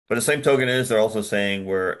But the same token is they're also saying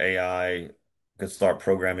where AI could start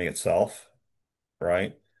programming itself,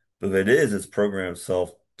 right? But if it is, it's programming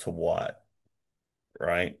itself to what,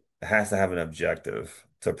 right? It has to have an objective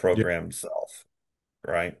to Yeah. program itself,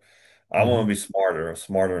 right? I want to Hmm. be smarter.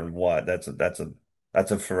 Smarter in what? That's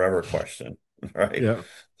a forever question, right? Yeah.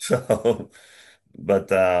 So,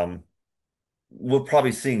 but we're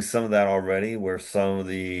probably seeing some of that already, where some of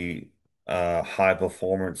the high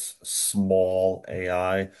performance small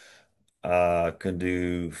AI can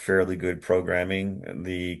do fairly good programming.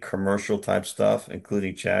 The commercial type stuff,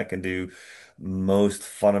 including chat, can do most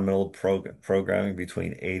fundamental programming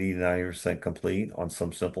between 80 to 90% complete on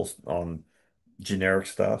some simple on generic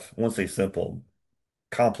stuff. I won't say simple,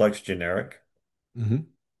 complex generic,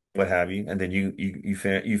 Hmm. what have you. And then you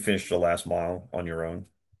finish the last mile on your own,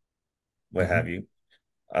 what have Hmm. you.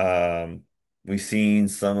 Um, we've seen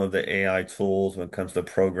some of the AI tools when it comes to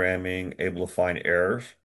programming able to find errors.